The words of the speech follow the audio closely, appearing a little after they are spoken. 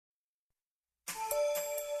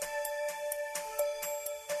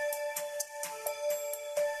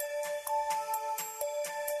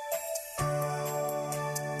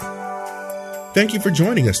Thank you for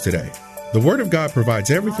joining us today. The Word of God provides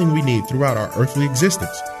everything we need throughout our earthly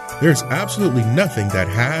existence. There's absolutely nothing that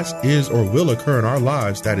has, is, or will occur in our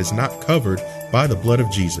lives that is not covered by the blood of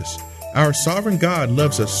Jesus. Our sovereign God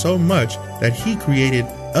loves us so much that He created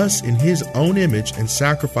us in His own image and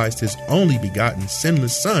sacrificed His only begotten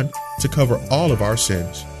sinless Son to cover all of our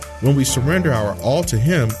sins. When we surrender our all to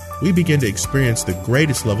Him, we begin to experience the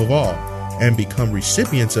greatest love of all and become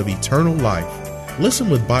recipients of eternal life. Listen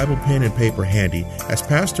with Bible, pen, and paper handy as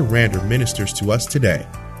Pastor Rander ministers to us today.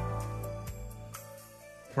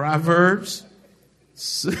 Proverbs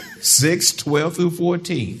 6:12 through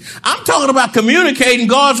 14. I'm talking about communicating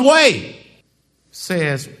God's way.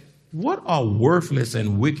 Says, what are worthless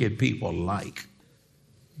and wicked people like?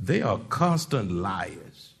 They are constant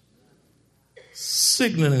liars,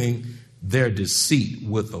 signaling their deceit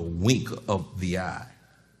with a wink of the eye,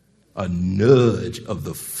 a nudge of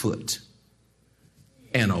the foot,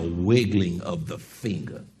 and a wiggling of the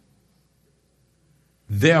finger.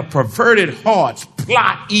 Their perverted hearts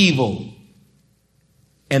plot evil,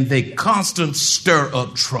 and they constant stir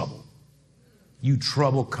up trouble. You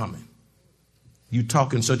trouble coming. You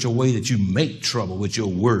talk in such a way that you make trouble with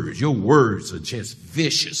your words. Your words are just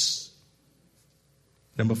vicious.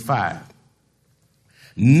 Number 5,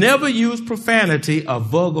 never use profanity or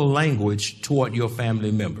vulgar language toward your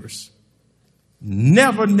family members.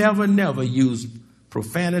 Never, never, never use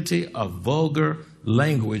profanity or vulgar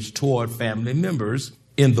language toward family members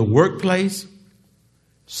in the workplace,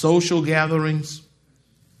 social gatherings,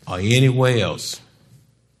 or anywhere else.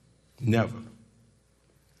 Never.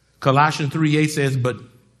 Colossians 3:8 says, but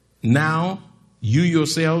now you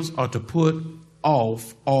yourselves are to put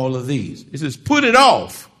off all of these. It says, put it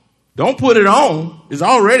off. Don't put it on. It's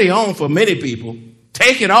already on for many people.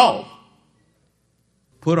 Take it off.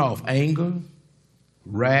 Put off anger,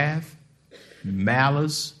 wrath,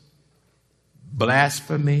 malice,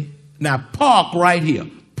 blasphemy. Now park right here.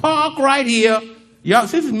 Park right here. Y'all,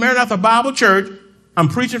 this is Maranatha Bible Church. I'm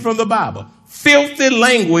preaching from the Bible. Filthy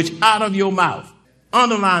language out of your mouth.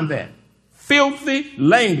 Underline that. Filthy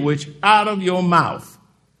language out of your mouth.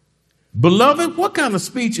 Beloved, what kind of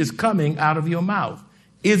speech is coming out of your mouth?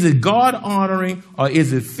 Is it God honoring or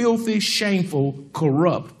is it filthy, shameful,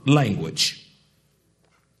 corrupt language?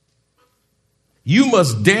 You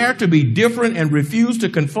must dare to be different and refuse to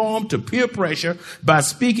conform to peer pressure by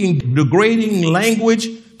speaking degrading language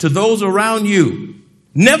to those around you.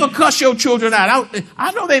 Never cuss your children out.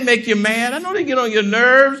 I know they make you mad. I know they get on your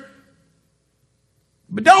nerves.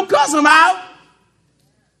 But don't cuss them out.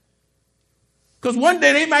 Because one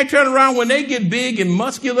day they might turn around when they get big and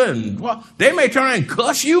muscular and they may turn around and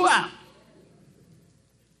cuss you out.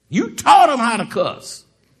 You taught them how to cuss.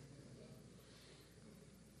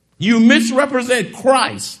 You misrepresent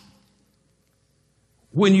Christ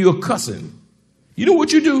when you're cussing. You know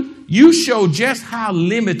what you do? You show just how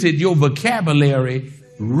limited your vocabulary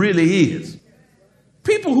really is.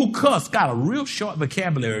 People who cuss got a real short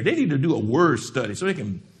vocabulary. They need to do a word study so they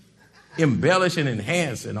can embellish and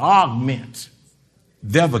enhance and augment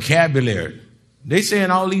their vocabulary. They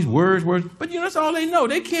saying all these words, but you know, that's all they know.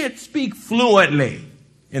 They can't speak fluently,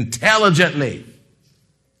 intelligently.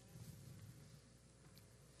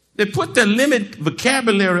 They put their limited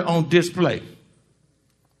vocabulary on display.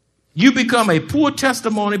 You become a poor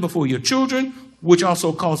testimony before your children, which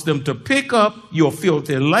also causes them to pick up your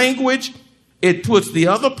filthy language. It puts the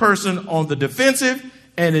other person on the defensive,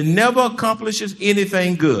 and it never accomplishes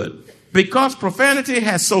anything good. Because profanity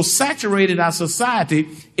has so saturated our society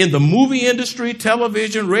in the movie industry,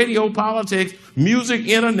 television, radio, politics, music,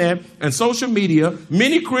 internet, and social media,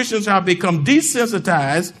 many Christians have become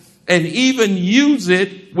desensitized and even use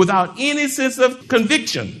it without any sense of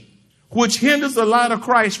conviction, which hinders the light of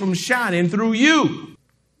Christ from shining through you.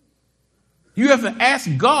 You have to ask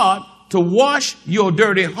God to wash your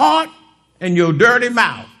dirty heart and your dirty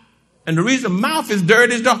mouth. And the reason the mouth is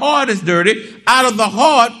dirty is the heart is dirty. Out of the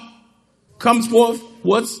heart comes forth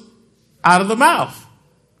what's out of the mouth.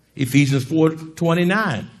 Ephesians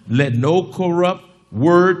 4:29. Let no corrupt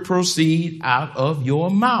word proceed out of your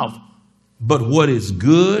mouth, but what is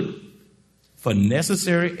good for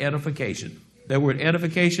necessary edification. That word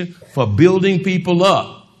edification, for building people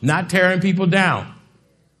up, not tearing people down.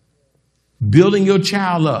 Building your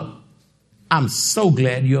child up. I'm so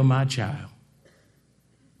glad you're my child.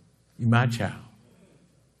 You're my child.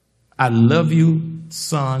 I love you,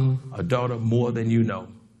 son or daughter, more than you know.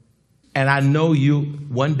 And I know you,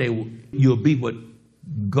 one day, you'll be what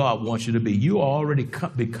God wants you to be. You are already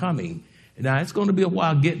becoming. Now, it's going to be a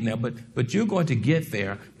while getting there, but you're going to get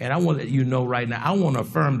there. And I want to let you know right now, I want to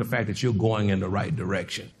affirm the fact that you're going in the right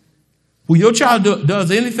direction. When your child does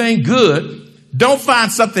anything good, Don't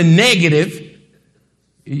find something negative.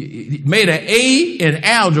 You made an A in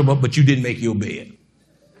algebra, but you didn't make your bed.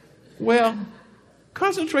 Well,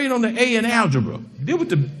 concentrate on the A in algebra. Deal with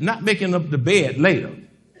the not making up the bed later.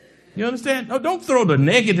 You understand? No, don't throw the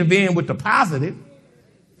negative in with the positive.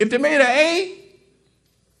 If they made an A,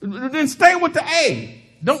 then stay with the A.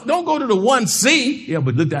 Don't go to the 1C. Yeah,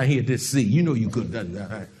 but look down here at this C. You know you could have done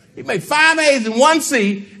that. You made 5 A's and 1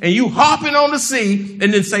 C, and you harping on the C,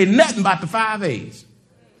 and then say nothing about the 5 A's.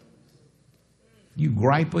 You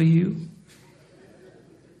griper, you.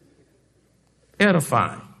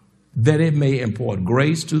 Edifying, that it may impart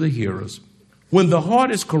grace to the hearers. When the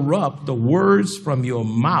heart is corrupt, the words from your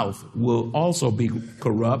mouth will also be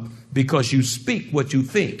corrupt, because you speak what you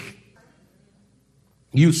think.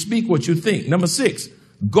 You speak what you think. Number 6,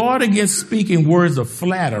 guard against speaking words of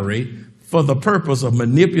flattery for the purpose of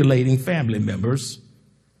manipulating family members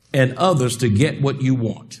and others to get what you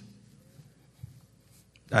want.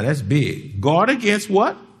 Now that's big. Guard against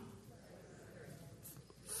what?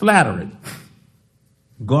 Flattery.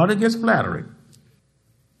 Guard against flattery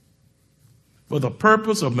for the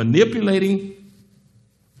purpose of manipulating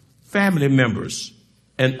family members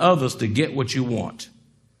and others to get what you want.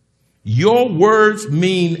 Your words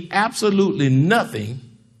mean absolutely nothing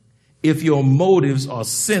if your motives are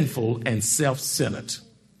sinful and self-centered.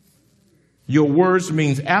 Your words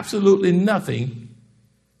means absolutely nothing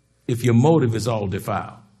if your motive is all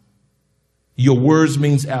defiled. Your words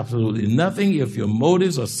means absolutely nothing if your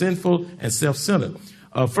motives are sinful and self-centered.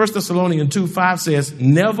 1 Thessalonians 2:5 says,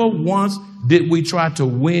 never once did we try to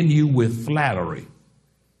win you with flattery,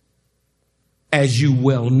 as you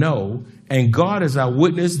well know, and God is our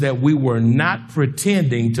witness that we were not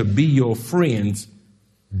pretending to be your friends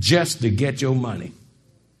just to get your money.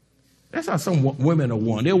 That's how some women are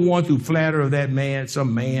won. They're won through flattery of that man,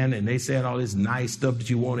 some man, and they said all this nice stuff that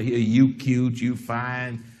you want to hear. You cute, you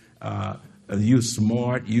fine, you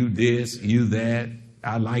smart, you this, you that.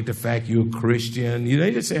 I like the fact you're a Christian. You know,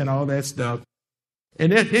 they're just saying all that stuff.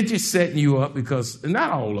 And they're just setting you up because,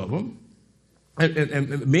 not all of them,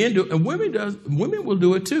 and men do, and women will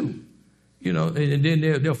do it too. You know, and then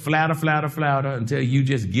they'll flatter until you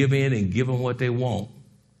just give in and give them what they want.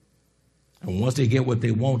 And once they get what they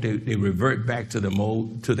want, they revert back to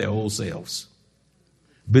their old selves.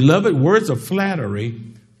 Beloved, words of flattery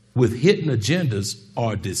with hidden agendas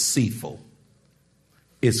are deceitful.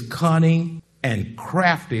 It's cunning and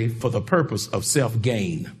crafty for the purpose of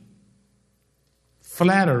self-gain.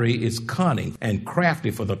 Flattery is cunning and crafty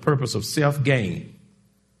for the purpose of self-gain.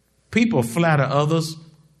 People flatter others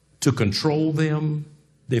to control them.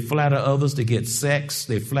 They flatter others to get sex.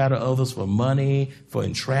 They flatter others for money, for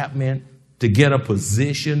entrapment, to get a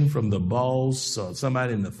position from the boss or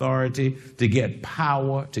somebody in authority, to get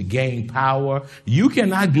power, to gain power. You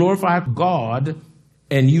cannot glorify God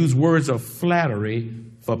and use words of flattery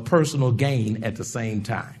for personal gain at the same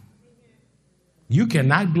time. You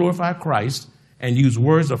cannot glorify Christ and use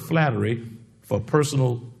words of flattery for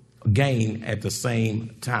personal gain at the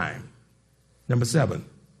same time. Number 7,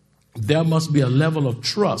 there must be a level of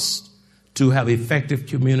trust to have effective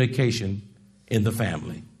communication in the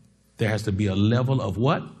family. There has to be a level of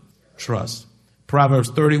what? Trust.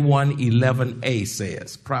 Proverbs 31:11a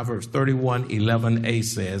says, Proverbs 31:11a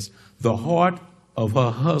says, the heart of her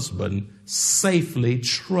husband safely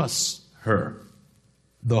trusts her.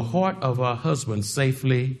 The heart of her husband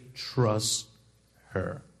safely trusts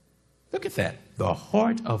her. Look at that. The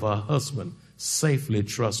heart of her husband safely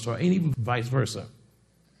trusts her, and even vice versa.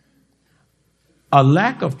 A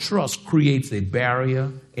lack of trust creates a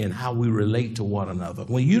barrier in how we relate to one another.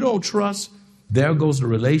 When you don't trust, there goes the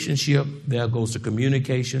relationship, there goes the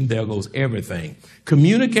communication, there goes everything.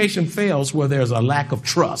 Communication fails where there's a lack of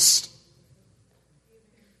trust.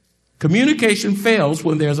 Communication fails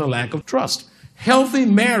when there's a lack of trust. Healthy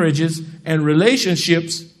marriages and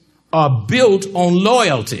relationships are built on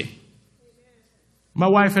loyalty. My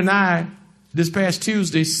wife and I, this past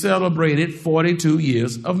Tuesday, celebrated 42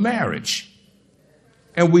 years of marriage.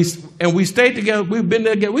 And we stayed together. We've been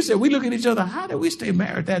there together. We said, we look at each other. How did we stay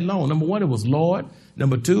married that long? Number 1, it was Lord.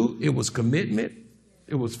 Number 2, it was commitment.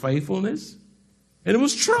 It was faithfulness. And it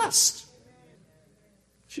was trust.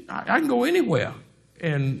 I can go anywhere.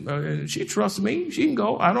 And she trusts me. She can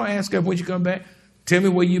go. I don't ask her when she come back. Tell me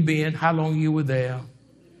where you been, how long you were there,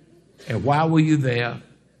 and why were you there?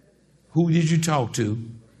 Who did you talk to?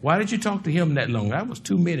 Why did you talk to him that long? That was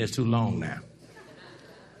 2 minutes too long now.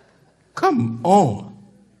 Come on.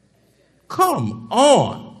 Come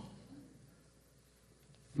on.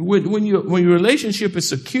 When your relationship is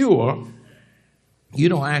secure, you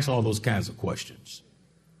don't ask all those kinds of questions.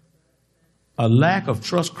 A lack of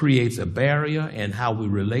trust creates a barrier in how we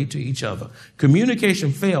relate to each other.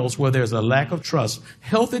 Communication fails where there's a lack of trust.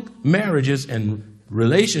 Healthy marriages and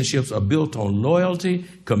relationships are built on loyalty,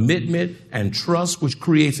 commitment, and trust, which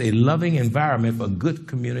creates a loving environment for good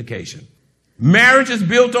communication. Marriage is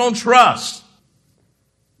built on trust.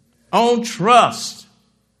 On trust.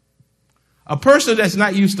 A person that's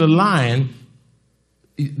not used to lying,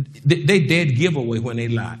 they dead giveaway when they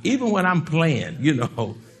lie. Even when I'm playing,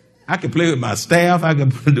 I can play with my staff. I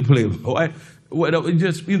can play with my wife. Whatever,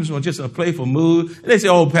 just a playful mood. And they say,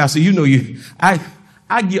 "Oh, Pastor,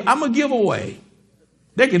 I'm a giveaway."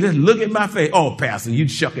 They can just look at my face. "Oh, Pastor, you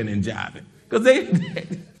shucking and jiving," because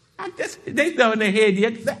they know in their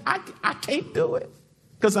head, I can't do it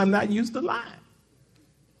because I'm not used to lying.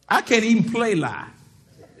 I can't even play lie.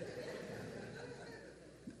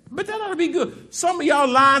 But that ought to be good. Some of y'all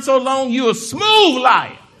lying so long, you're a smooth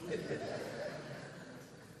liar.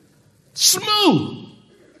 Smooth.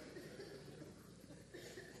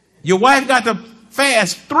 Your wife got to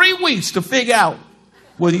fast 3 weeks to figure out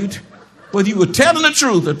whether you were telling the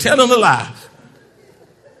truth or telling a lie.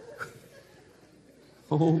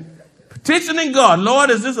 Oh, petitioning God, "Lord,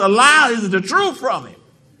 is this a lie? Is it the truth from him?"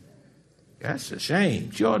 That's a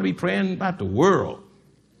shame. She ought to be praying about the world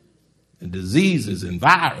and diseases and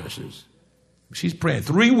viruses. She's praying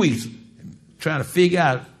 3 weeks trying to figure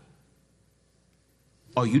out,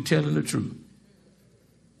 are you telling the truth?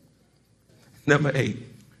 Number 8,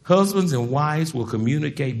 husbands and wives will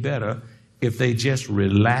communicate better if they just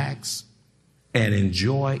relax and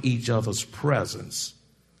enjoy each other's presence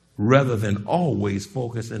rather than always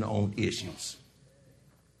focusing on issues.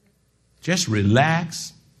 Just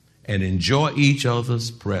relax and enjoy each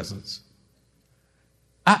other's presence.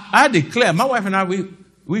 I declare, my wife and I,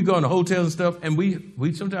 we go in the hotels and stuff, and we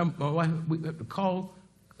sometimes, my wife, we have to call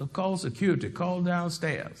security, call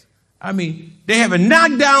downstairs. I mean, they have a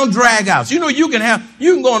knockdown drag outs. You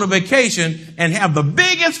can go on a vacation and have the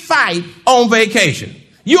biggest fight on vacation.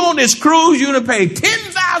 You on this cruise, you done paid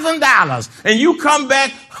 $10,000, and you come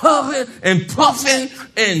back huffing and puffing,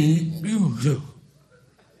 and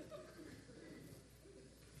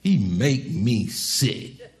he make me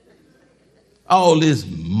sick. All this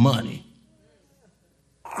money,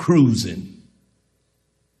 cruising.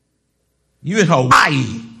 You in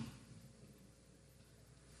Hawaii,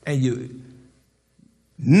 and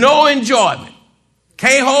no enjoyment.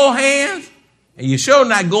 Can't hold hands, and you're sure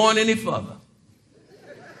not going any further.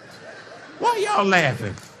 Why y'all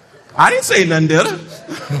laughing? I didn't say nothing, did I?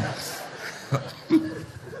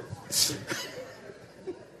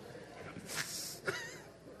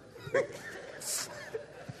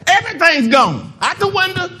 Everything's gone. Out the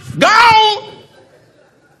window, gone.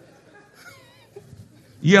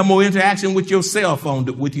 You have more interaction with your cell phone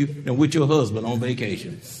with you than with your husband on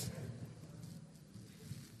vacation.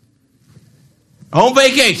 On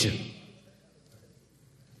vacation.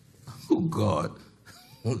 Oh, God.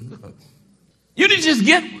 You didn't just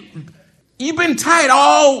you've been tight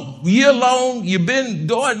all year long. You've been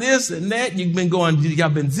doing this and that. Y'all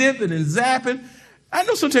been zipping and zapping. I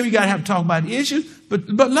know sometimes you got to have to talk about issues, but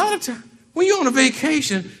a lot of times when you're on a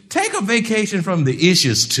vacation, take a vacation from the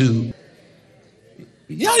issues too.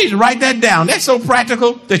 Y'all need to write that down. That's so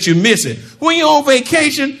practical that you miss it. When you're on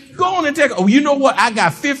vacation, go on and you know what? I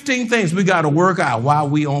got 15 things we got to work out while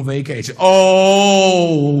we on vacation.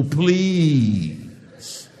 Oh, please.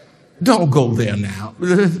 Don't go there now.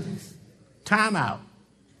 Time out.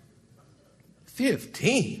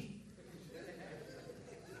 15.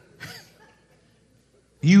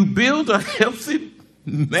 You build a healthy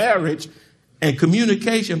marriage and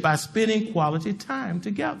communication by spending quality time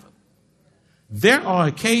together. There are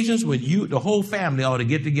occasions when the whole family ought to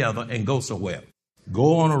get together and go somewhere.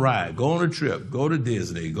 Go on a ride, go on a trip, go to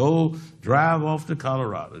Disney, go drive off to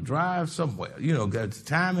Colorado, drive somewhere. Got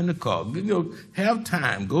time in the car. Have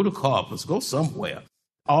time, go to Corpus, go somewhere.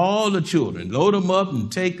 All the children, load them up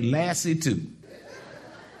and take Lassie too.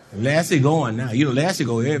 Lassie going now. Lassie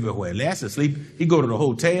go everywhere. Lassie sleep. He go to the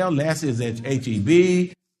hotel. Lassie is at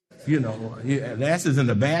H-E-B. Lassie's in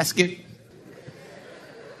the basket.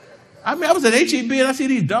 I was at H-E-B and I see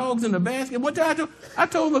these dogs in the basket. One time I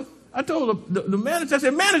told the manager, I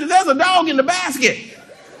said, "Manager, there's a dog in the basket.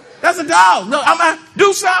 That's a dog. No, I'm going to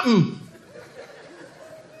do something."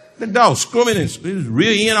 The dog screaming and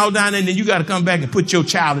real in all down there, and then you got to come back and put your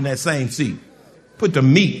child in that same seat. Put the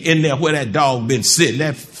meat in there where that dog been sitting.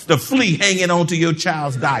 The flea hanging onto your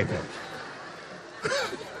child's diaper.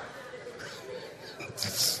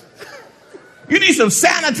 You need some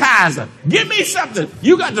sanitizer. Give me something.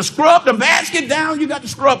 You got to scrub the basket down. You got to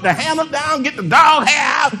scrub the handle down. Get the dog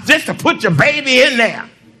hair out just to put your baby in there.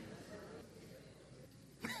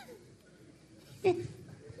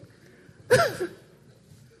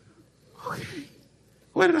 Okay.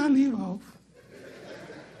 Where did I leave off?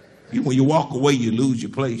 When you walk away, you lose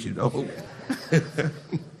your place, you know.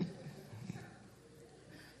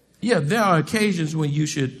 Yeah, there are occasions when you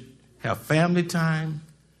should have family time,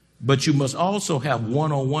 but you must also have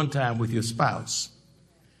one-on-one time with your spouse.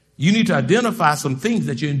 You need to identify some things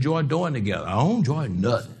that you enjoy doing together. I don't enjoy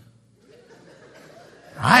nothing.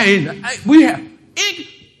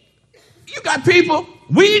 You got people,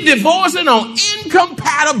 we divorcing on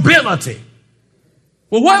incompatibility.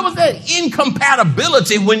 Well, where was that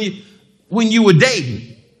incompatibility when you were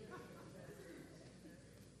dating?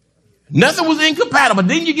 Nothing was incompatible.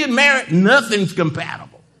 Then you get married, nothing's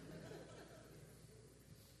compatible.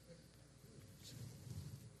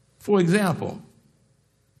 For example,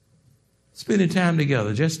 spending time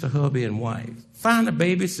together, just a hubby and wife. Find a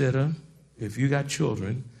babysitter if you got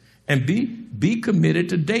children, and be committed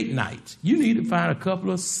to date nights. You need to find a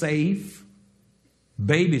couple of safe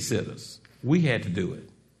babysitters. We had to do it.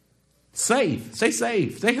 Safe. Say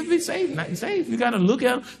safe. They have to be safe. Not safe. You got to look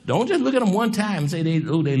at them. Don't just look at them one time and say they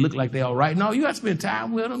look like they're all right. No, you got to spend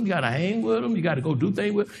time with them. You got to hang with them. You got to go do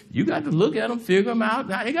things with them. You got to look at them, figure them out.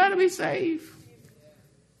 Now, they got to be safe.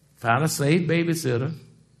 Find a safe babysitter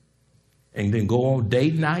and then go on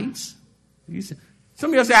date nights. Some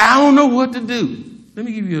of y'all say, I don't know what to do. Let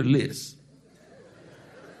me give you a list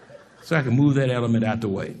so I can move that element out the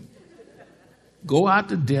way. Go out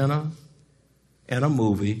to dinner and a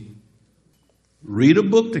movie. Read a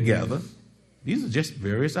book together. These are just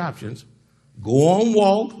various options. Go on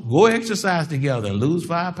walk. Go exercise together and lose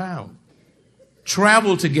 5 pounds.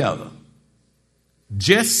 Travel together.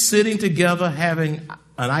 Just sitting together having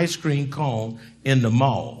an ice cream cone in the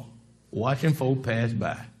mall, watching folk pass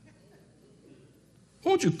by.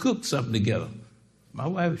 Why don't you cook something together? My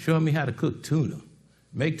wife showed me how to cook tuna.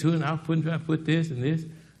 Make tuna. I was trying to put this and this.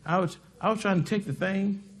 I was trying to take the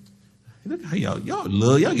thing. Look how y'all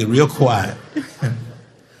get real quiet.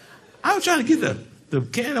 I was trying to get the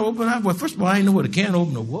can opener. Well, first of all, I didn't know what a can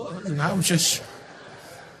opener was, and I was just.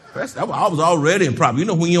 I was already improper. You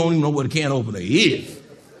know when you don't even know what a can opener is.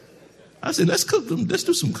 I said, let's cook them. Let's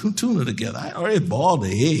do some tuna together. I already boiled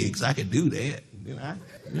the eggs. I could do that.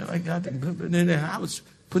 And then I was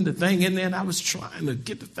putting the thing in there, and I was trying to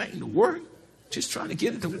get the thing to work. Just trying to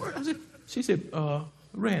get it to work. She said,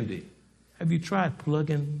 Randy, have you tried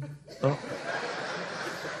plugging up?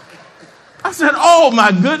 I said, oh,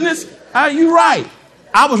 my goodness. Are you right?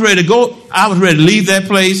 I was ready to go. I was ready to leave that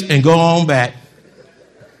place and go on back.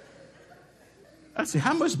 I said,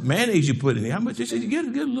 how much mayonnaise you put in there? How much? She said, you get a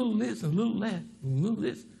little this and a little that, and a little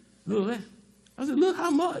this, a little that. I said, look,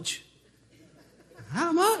 how much?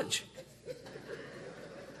 How much?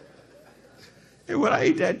 And when I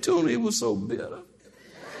ate that tuna, it was so bitter.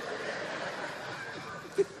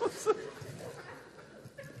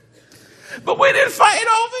 But we didn't fight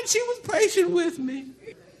over it. She was patient with me.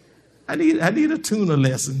 I need a tuna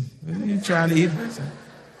lesson. You trying to eat this?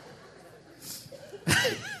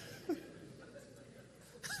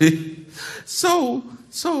 So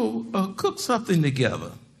cook something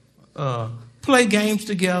together. Play games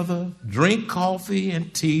together. Drink coffee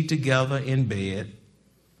and tea together in bed.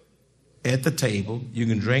 At the table. You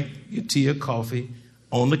can drink your tea or coffee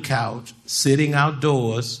on the couch, sitting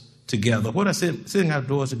outdoors together. What I said, sitting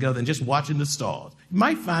outdoors together and just watching the stars. You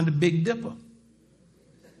might find a Big Dipper.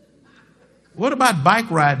 What about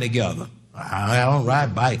bike riding together? I don't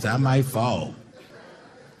ride bikes. I might fall.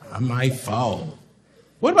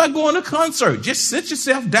 What about going to a concert? Just sit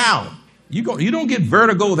yourself down. You don't get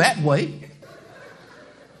vertigo that way.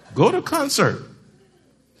 Go to a concert.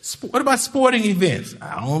 What about sporting events?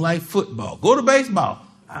 I don't like football. Go to baseball.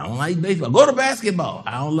 I don't like baseball. Go to basketball.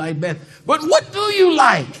 I don't like basketball. But what do you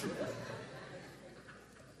like?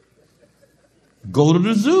 Go to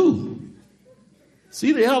the zoo.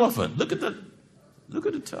 See the elephant. Look at the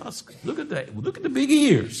tusk. Look at the big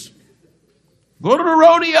ears. Go to the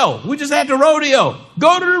rodeo. We just had the rodeo.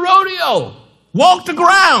 Go to the rodeo. Walk the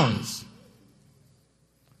grounds.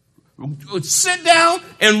 Sit down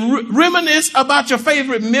and reminisce about your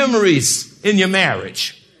favorite memories in your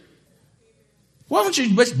marriage. Why don't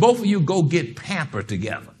you both of you go get pampered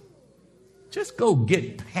together? Just go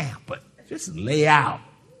get pampered. Just lay out.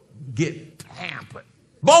 Get pampered.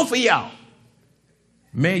 Both of y'all.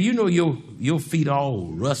 Man, you know your feet all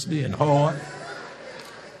rusty and hard.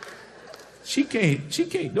 She can't,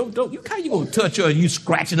 how you gonna touch her and you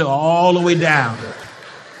scratching her all the way down?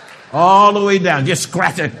 All the way down. Just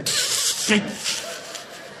scratch her.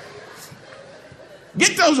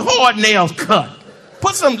 Get those hard nails cut.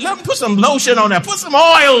 Let them put some lotion on there. Put some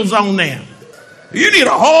oils on there. You need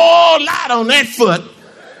a whole lot on that foot.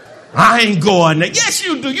 I ain't going there. Yes,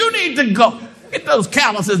 you do. You need to go. Get those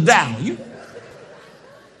calluses down. You.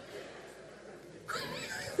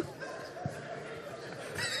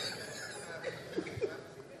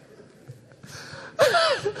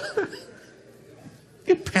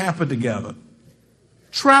 Get pampered together.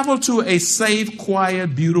 Travel to a safe,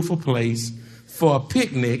 quiet, beautiful place for a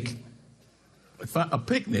picnic. A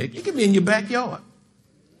picnic, it can be in your backyard.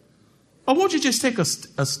 Or won't you just take a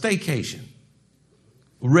staycation?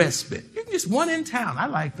 Respite. You can just one in town. I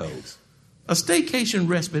like those. A staycation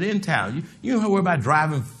respite in town. You don't have to worry about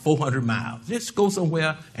driving 400 miles. Just go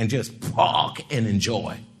somewhere and just park and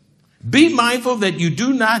enjoy. Be mindful that you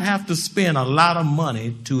do not have to spend a lot of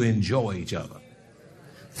money to enjoy each other.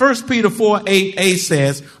 1 Peter 4:8a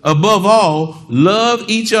says, above all, love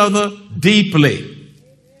each other deeply.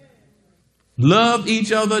 Love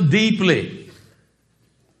each other deeply.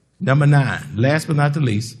 Number 9, last but not the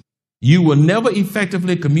least, you will never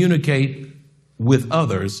effectively communicate with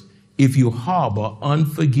others if you harbor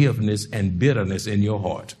unforgiveness and bitterness in your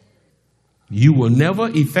heart. You will never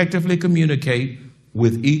effectively communicate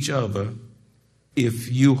with each other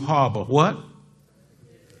if you harbor what?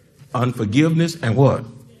 Unforgiveness and what?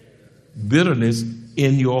 Bitterness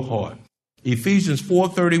in your heart. Ephesians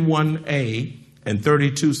 4:31a and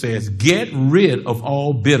 32 says, get rid of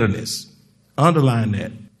all bitterness. Underline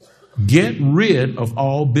that. Get rid of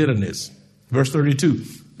all bitterness. Verse 32.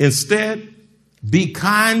 Instead, be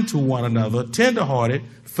kind to one another, tenderhearted,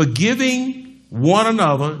 forgiving one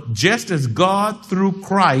another, just as God through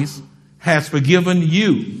Christ has forgiven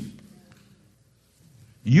you.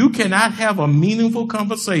 You cannot have a meaningful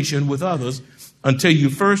conversation with others until you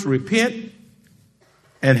first repent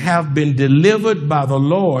and have been delivered by the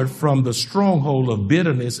Lord from the stronghold of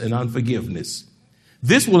bitterness and unforgiveness.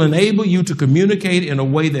 This will enable you to communicate in a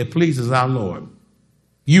way that pleases our Lord.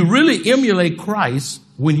 You really emulate Christ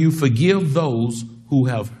when you forgive those who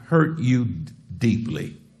have hurt you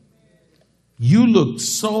deeply. You look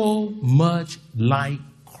so much like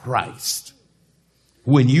Christ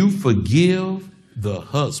when you forgive the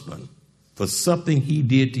husband for something he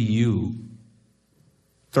did to you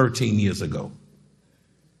 13 years ago,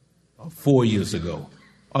 or 4 years ago,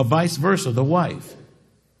 or vice versa, the wife.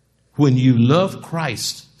 When you love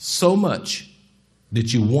Christ so much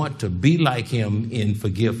that you want to be like him in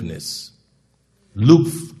forgiveness. Luke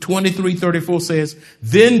 23:34 says,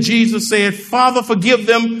 then Jesus said, Father, forgive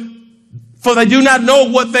them, for they do not know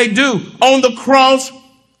what they do. On the cross,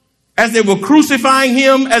 as they were crucifying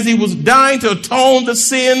him, as he was dying to atone the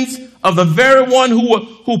sins of the very one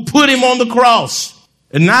who put him on the cross.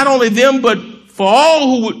 And not only them, but for all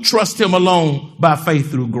who would trust him alone by faith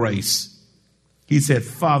through grace. He said,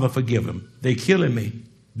 Father, forgive them. They're killing me.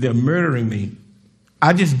 They're murdering me.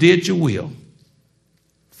 I just did your will.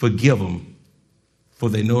 Forgive them, for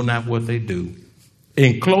they know not what they do.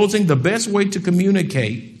 In closing, the best way to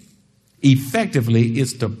communicate effectively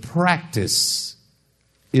is to practice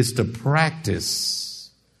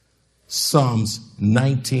Psalms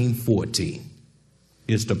 19:14.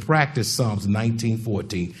 Is to practice Psalms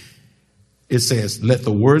 19:14. It says, let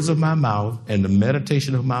the words of my mouth and the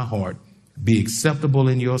meditation of my heart be acceptable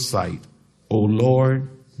in your sight, O Lord,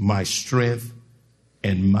 my strength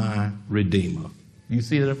and my Redeemer. You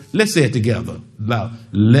see that? Let's say it together. Now,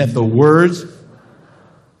 let the words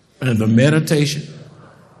and the meditation.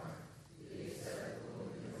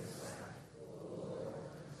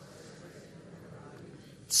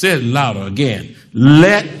 Say it louder again.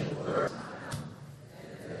 Let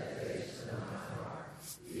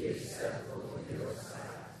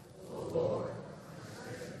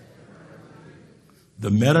the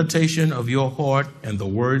meditation of your heart and the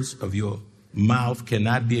words of your mouth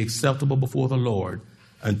cannot be acceptable before the Lord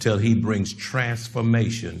until he brings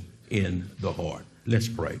transformation in the heart. Let's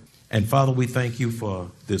pray. And Father, we thank you for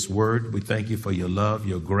this word. We thank you for your love,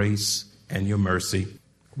 your grace, and your mercy.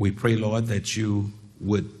 We pray, Lord, that you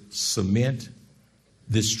would cement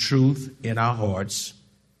this truth in our hearts.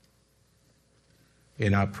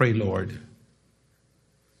 And I pray, Lord,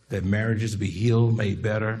 that marriages be healed, made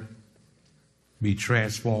better, be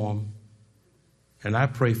transformed. And I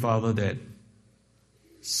pray, Father, that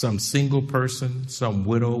some single person, some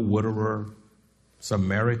widow, widower, some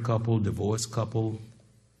married couple, divorced couple,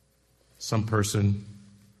 some person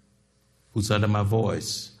who's under my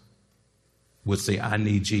voice would say, I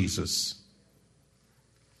need Jesus.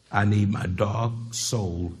 I need my dark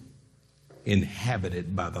soul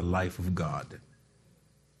inhabited by the life of God.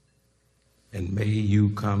 And may you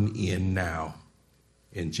come in now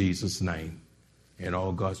in Jesus' name. And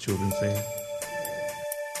all God's children say,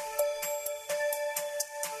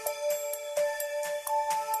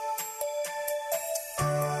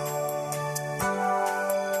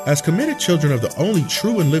 As committed children of the only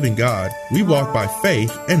true and living God, we walk by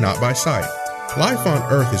faith and not by sight. Life on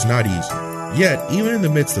earth is not easy. Yet, even in the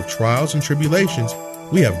midst of trials and tribulations,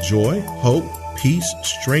 we have joy, hope, peace,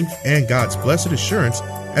 strength, and God's blessed assurance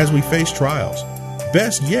as we face trials.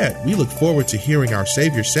 Best yet, we look forward to hearing our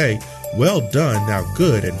Savior say, "Well done, thou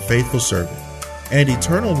good and faithful servant," and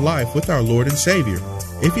eternal life with our Lord and Savior.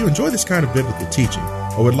 If you enjoy this kind of biblical teaching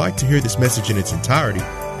or would like to hear this message in its entirety,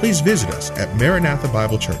 please visit us at Maranatha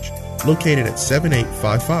Bible Church, located at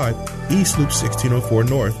 7855 East Loop 1604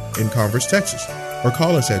 North in Converse, Texas, or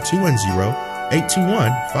call us at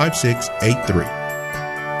 210-821-5683.